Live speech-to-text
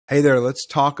Hey there, let's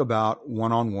talk about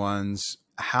one-on-ones,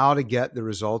 how to get the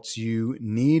results you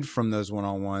need from those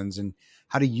one-on-ones and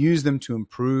how to use them to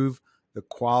improve the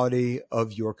quality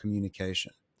of your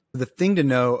communication. The thing to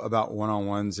know about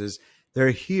one-on-ones is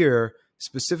they're here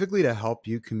specifically to help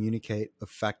you communicate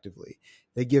effectively.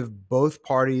 They give both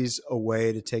parties a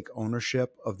way to take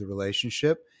ownership of the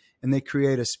relationship, and they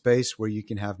create a space where you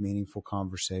can have meaningful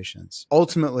conversations.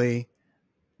 Ultimately,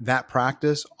 that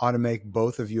practice ought to make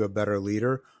both of you a better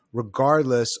leader,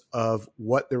 regardless of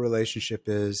what the relationship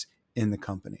is in the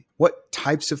company. What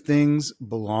types of things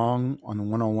belong on a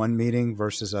one-on-one meeting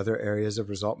versus other areas of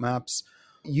result maps?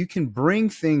 You can bring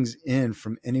things in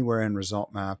from anywhere in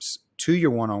result maps to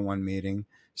your one-on-one meeting.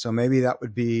 So maybe that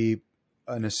would be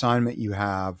an assignment you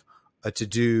have, a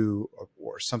to-do,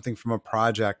 or something from a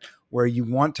project where you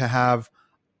want to have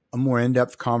a more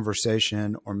in-depth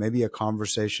conversation, or maybe a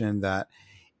conversation that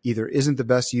either isn't the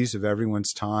best use of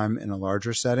everyone's time in a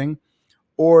larger setting,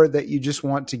 or that you just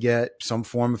want to get some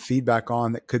form of feedback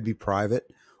on that could be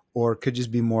private or could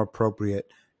just be more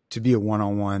appropriate to be a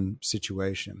one-on-one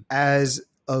situation. As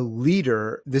a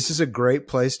leader, this is a great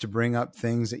place to bring up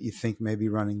things that you think may be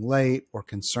running late or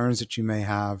concerns that you may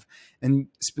have, and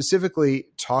specifically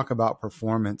talk about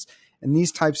performance. And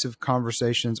these types of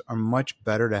conversations are much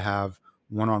better to have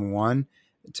one-on-one.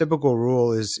 The typical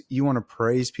rule is you want to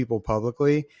praise people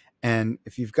publicly, and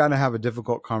if you've got to have a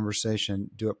difficult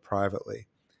conversation, do it privately.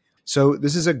 So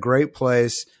this is a great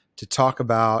place to talk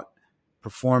about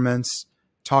performance,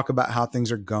 talk about how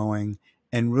things are going,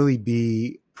 and really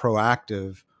be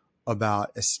proactive about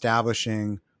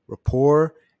establishing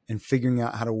rapport and figuring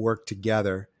out how to work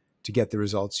together to get the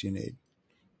results you need.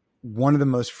 One of the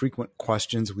most frequent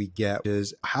questions we get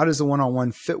is, how does the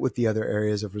one-on-one fit with the other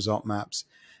areas of result maps?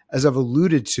 As I've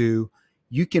alluded to,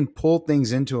 you can pull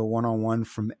things into a one-on-one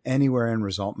from anywhere in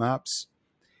result maps.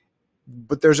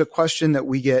 But there's a question that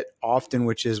we get often,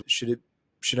 which is, should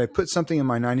I put something in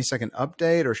my 90-second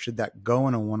update, or should that go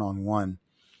in a one-on-one?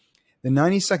 The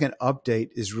 90-second update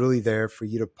is really there for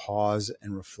you to pause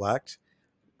and reflect,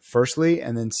 firstly,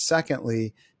 and then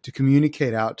secondly, to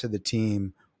communicate out to the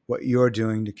team what you're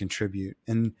doing to contribute.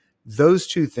 And those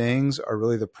two things are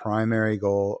really the primary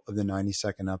goal of the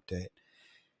 90-second update.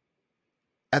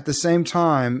 At the same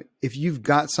time, if you've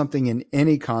got something in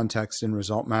any context in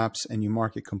result maps and you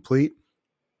mark it complete,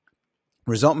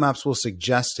 result maps will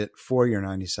suggest it for your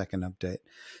 90-second update.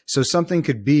 So something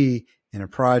could be in a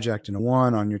project in a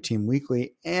one on your team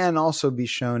weekly and also be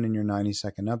shown in your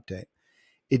 90-second update.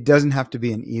 It doesn't have to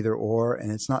be an either or,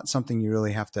 and it's not something you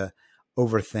really have to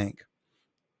overthink.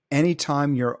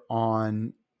 Anytime you're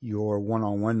on your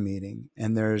one-on-one meeting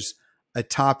and there's a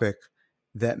topic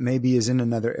that maybe is in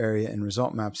another area in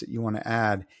result maps that you want to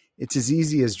add, it's as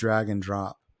easy as drag and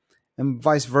drop. And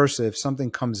vice versa, if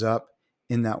something comes up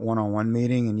in that one-on-one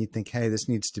meeting and you think, hey, this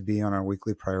needs to be on our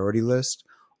weekly priority list,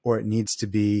 or it needs to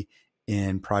be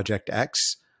in project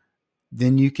X,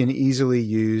 then you can easily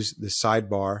use the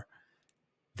sidebar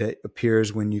that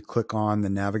appears when you click on the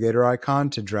navigator icon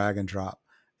to drag and drop.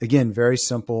 Again, very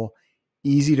simple,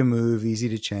 easy to move, easy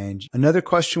to change. Another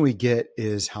question we get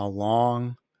is how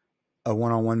long a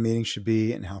one-on-one meeting should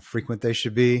be and how frequent they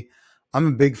should be. I'm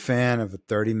a big fan of a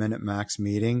 30-minute max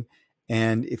meeting,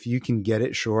 and if you can get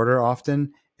it shorter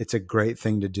often, it's a great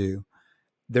thing to do.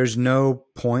 There's no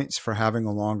points for having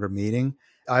a longer meeting.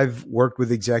 I've worked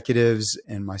with executives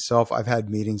and myself. I've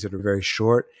had meetings that are very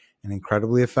short and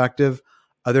incredibly effective.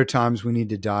 Other times we need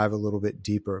to dive a little bit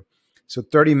deeper. So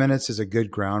 30 minutes is a good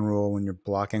ground rule when you're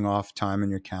blocking off time in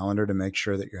your calendar to make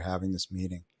sure that you're having this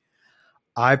meeting.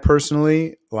 I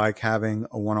personally like having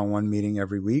a one-on-one meeting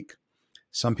every week.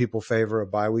 Some people favor a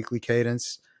bi-weekly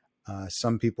cadence.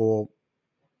 Some people,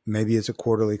 maybe it's a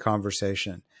quarterly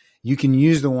conversation. You can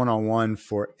use the one-on-one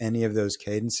for any of those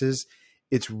cadences.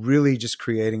 It's really just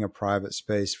creating a private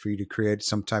space for you to create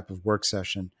some type of work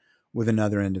session with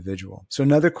another individual. So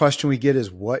another question we get is,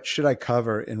 what should I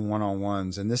cover in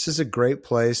one-on-ones? And this is a great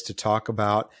place to talk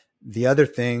about the other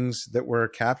things that we're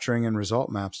capturing in result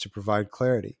maps to provide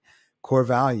clarity. Core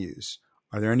values.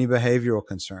 Are there any behavioral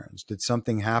concerns? Did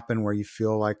something happen where you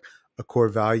feel like a core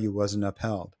value wasn't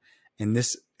upheld? And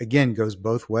this, again, goes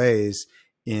both ways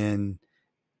in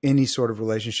any sort of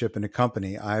relationship in a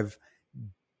company. I've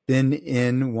been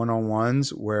in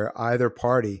one-on-ones where either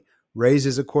party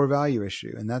raises a core value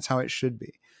issue, and that's how it should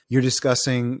be. You're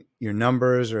discussing your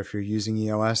numbers, or if you're using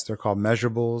EOS, they're called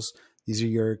measurables. These are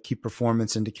your key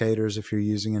performance indicators if you're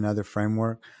using another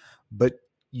framework. But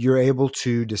you're able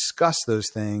to discuss those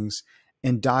things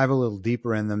and dive a little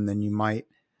deeper in them than you might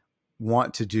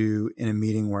want to do in a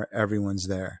meeting where everyone's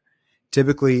there.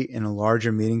 Typically, in a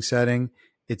larger meeting setting,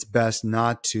 it's best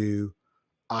not to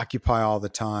occupy all the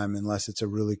time unless it's a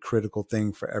really critical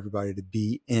thing for everybody to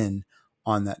be in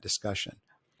on that discussion.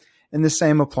 And the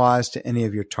same applies to any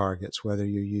of your targets, whether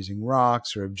you're using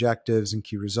rocks or objectives and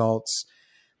key results.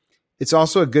 It's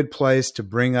also a good place to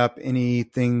bring up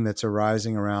anything that's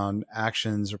arising around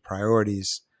actions or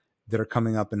priorities that are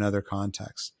coming up in other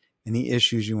contexts, any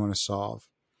issues you want to solve.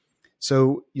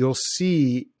 So you'll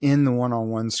see in the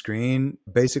one-on-one screen,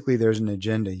 basically there's an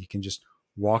agenda. You can just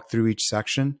walk through each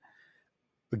section.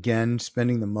 Again,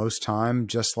 spending the most time,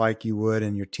 just like you would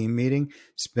in your team meeting,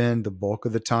 spend the bulk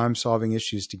of the time solving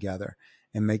issues together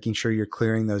and making sure you're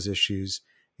clearing those issues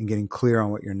and getting clear on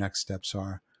what your next steps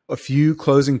are. A few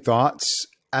closing thoughts.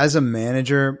 As a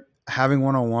manager, having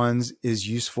one-on-ones is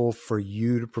useful for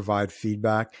you to provide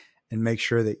feedback and make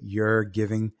sure that you're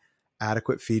giving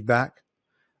adequate feedback.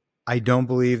 I don't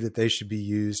believe that they should be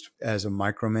used as a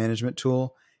micromanagement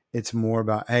tool. It's more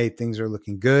about, hey, things are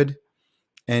looking good.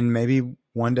 And maybe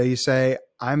one day you say,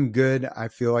 I'm good. I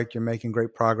feel like you're making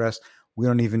great progress. We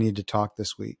don't even need to talk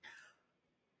this week.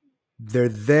 They're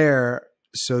there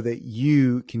so that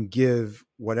you can give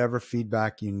whatever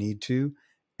feedback you need to,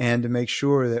 and to make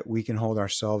sure that we can hold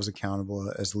ourselves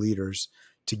accountable as leaders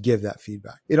to give that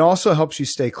feedback. It also helps you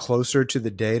stay closer to the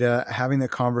data. Having the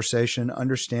conversation,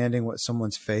 understanding what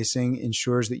someone's facing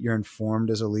ensures that you're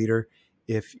informed as a leader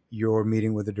if you're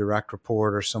meeting with a direct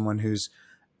report or someone who's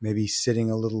maybe sitting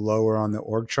a little lower on the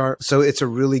org chart. So it's a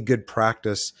really good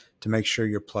practice to make sure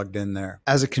you're plugged in there.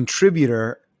 As a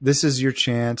contributor, this is your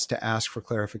chance to ask for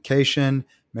clarification,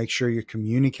 make sure you're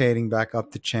communicating back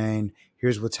up the chain.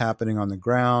 Here's what's happening on the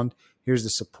ground. Here's the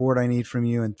support I need from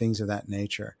you, and things of that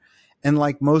nature. And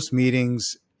like most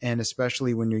meetings, and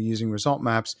especially when you're using result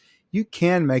maps, you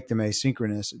can make them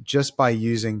asynchronous just by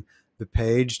using the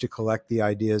page to collect the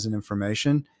ideas and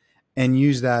information, and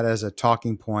use that as a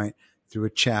talking point through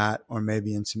a chat or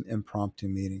maybe in some impromptu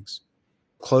meetings.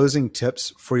 Closing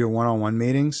tips for your one-on-one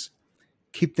meetings: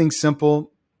 keep things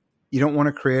simple. You don't want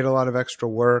to create a lot of extra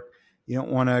work. You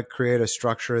don't want to create a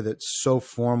structure that's so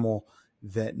formal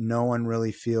that no one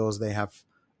really feels they have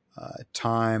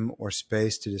time or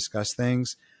space to discuss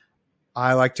things.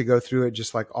 I like to go through it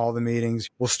just like all the meetings.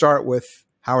 We'll start with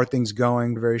how are things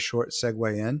going, very short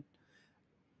segue in,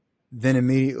 then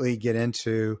immediately get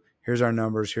into here's our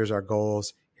numbers, here's our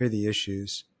goals, here are the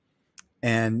issues.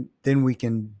 And then we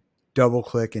can double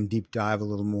click and deep dive a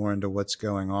little more into what's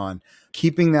going on.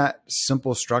 Keeping that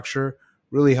simple structure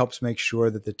really helps make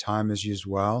sure that the time is used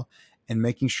well, and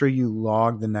making sure you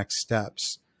log the next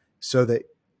steps so that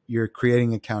you're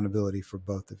creating accountability for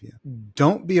both of you.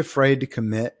 Don't be afraid to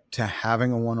commit to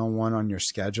having a one-on-one on your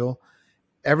schedule.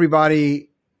 Everybody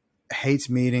hates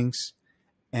meetings,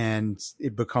 and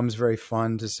it becomes very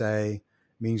fun to say,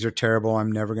 meetings are terrible,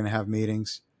 I'm never going to have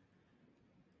meetings.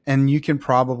 And you can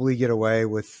probably get away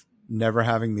with never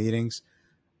having meetings,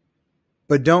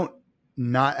 but don't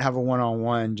not have a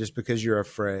one-on-one just because you're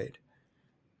afraid.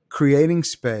 Creating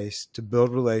space to build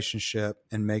relationship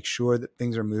and make sure that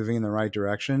things are moving in the right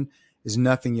direction is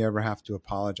nothing you ever have to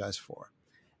apologize for.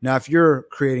 Now, if you're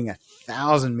creating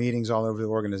 1,000 meetings all over the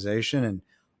organization and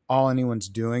all anyone's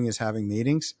doing is having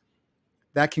meetings,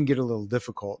 that can get a little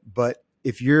difficult. But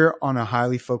if you're on a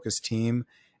highly focused team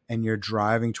and you're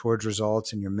driving towards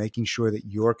results and you're making sure that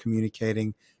you're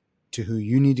communicating to who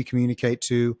you need to communicate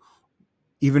to,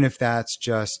 even if that's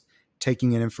just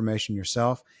taking in information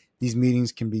yourself, these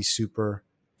meetings can be super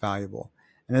valuable.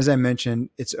 And as I mentioned,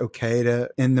 it's okay to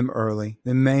end them early.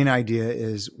 The main idea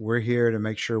is we're here to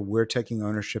make sure we're taking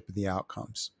ownership of the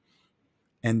outcomes.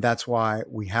 And that's why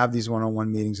we have these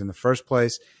one-on-one meetings in the first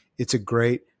place. It's a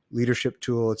great leadership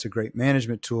tool. It's a great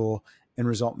management tool, and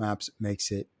Result Maps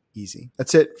makes it easy.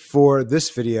 That's it for this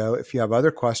video. If you have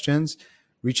other questions,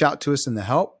 reach out to us in the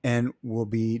help, and we'll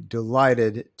be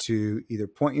delighted to either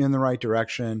point you in the right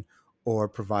direction or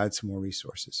provide some more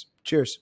resources. Cheers.